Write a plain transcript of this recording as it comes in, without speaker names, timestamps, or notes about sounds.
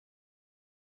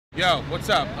Yo, what's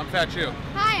up? I'm Fat Chew.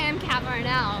 Hi, I'm Kat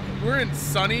Marnell. We're in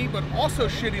sunny but also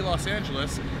shitty Los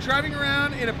Angeles, driving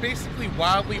around in a basically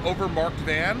wildly overmarked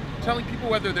van, telling people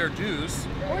whether they're dues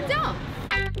Or don't.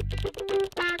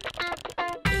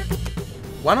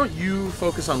 Why don't you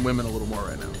focus on women a little more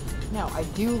right now? No, I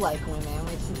do like women,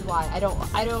 which is why I don't,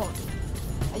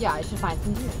 yeah, I should find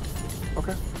some dudes.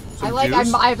 Okay. I like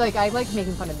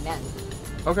making fun of men.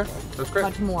 Okay, that's great.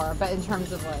 Much more, but in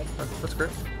terms of like. That's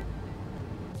great.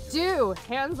 Do,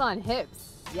 hands on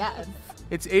hips, yes.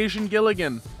 It's Asian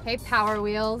Gilligan. Hey, Power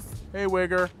Wheels. Hey,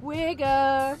 Wigger.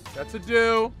 Wigger. That's a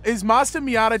do. Is Mazda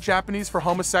Miata Japanese for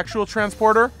homosexual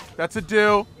transporter? That's a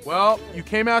do. Well, you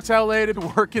came out to LA to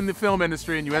work in the film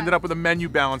industry and you ended up with a menu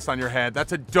balanced on your head.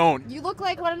 That's a don't. You look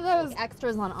like one of those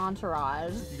extras on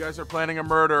Entourage. You guys are planning a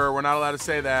murder. We're not allowed to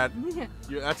say that.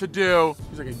 That's a do.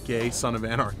 He's like a gay son of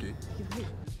anarchy.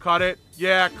 Cut it.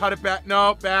 Yeah, cut it back.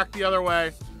 No, back the other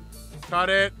way. Cut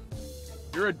it.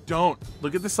 You're a don't.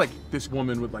 Look at this, like, this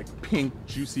woman with, like, pink,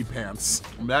 juicy pants.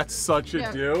 That's such a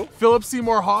do. Philip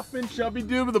Seymour Hoffman, chubby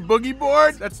dude with a boogie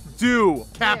board? That's do.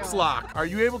 Caps lock. Are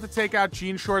you able to take out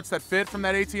jean shorts that fit from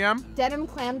that ATM? Denim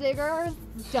clam diggers,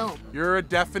 don't. You're a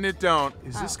definite don't.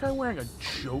 Is this guy wearing a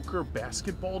Joker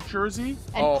basketball jersey?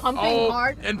 And pumping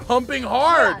hard? And pumping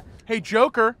hard. Yeah. Hey,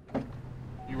 Joker.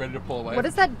 You ready to pull away? What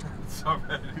is that?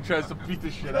 He tries to beat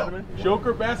the shit out of me.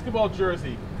 Joker basketball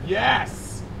jersey. Yes.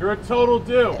 You're a total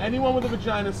do. Anyone with a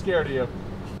vagina is scared of you.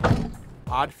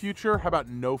 Odd future? How about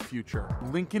no future?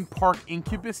 Linkin Park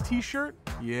Incubus t-shirt?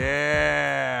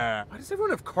 Yeah. Why does everyone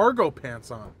have cargo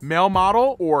pants on? Male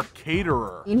model or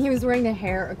caterer? And he was wearing the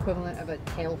hair equivalent of a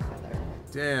tail feather.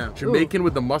 Damn. Jamaican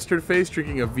with the mustard face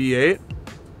drinking a V8?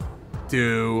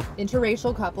 Do.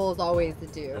 Interracial couple is always the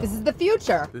do. This is the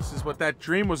future. This is what that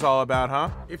dream was all about,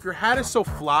 huh? If your hat is so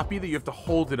floppy that you have to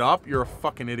hold it up, you're a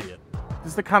fucking idiot.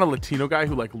 This is the kind of Latino guy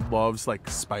who like loves like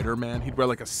Spider-Man. He'd wear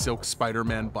like a silk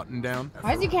Spider-Man button down.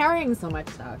 Why is he carrying so much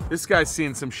stuff? This guy's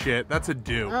seeing some shit. That's a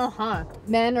do. Uh-huh.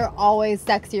 Men are always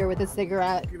sexier with a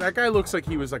cigarette. That guy looks like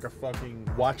he was like a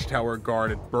fucking watchtower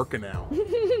guard at Birkenau.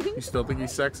 You still think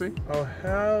he's sexy? Oh,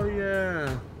 hell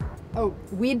yeah. Oh,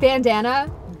 weed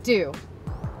bandana, do.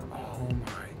 Oh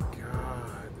my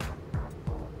God.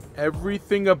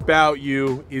 Everything about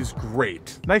you is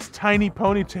great. Nice tiny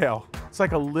ponytail. It's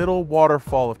like a little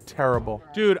waterfall of terrible.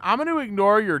 Dude, I'm gonna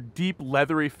ignore your deep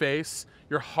leathery face,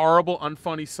 your horrible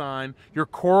unfunny sign, your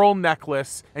coral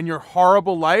necklace, and your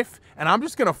horrible life, and I'm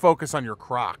just gonna focus on your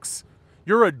Crocs.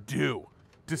 You're a do.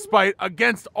 Despite,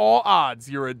 against all odds,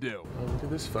 you're a do. Oh, look at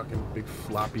this fucking big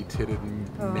floppy-titted,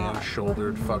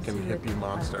 man-shouldered fucking hippie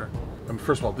monster. I mean,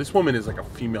 first of all, this woman is like a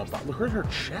female bot. Look at her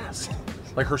chest.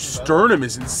 Like her sternum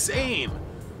is insane.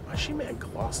 Why is she man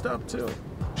glossed up too?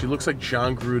 She looks like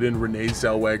John Gruden, Renee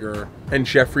Zellweger, and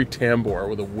Jeffrey Tambor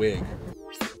with a wig.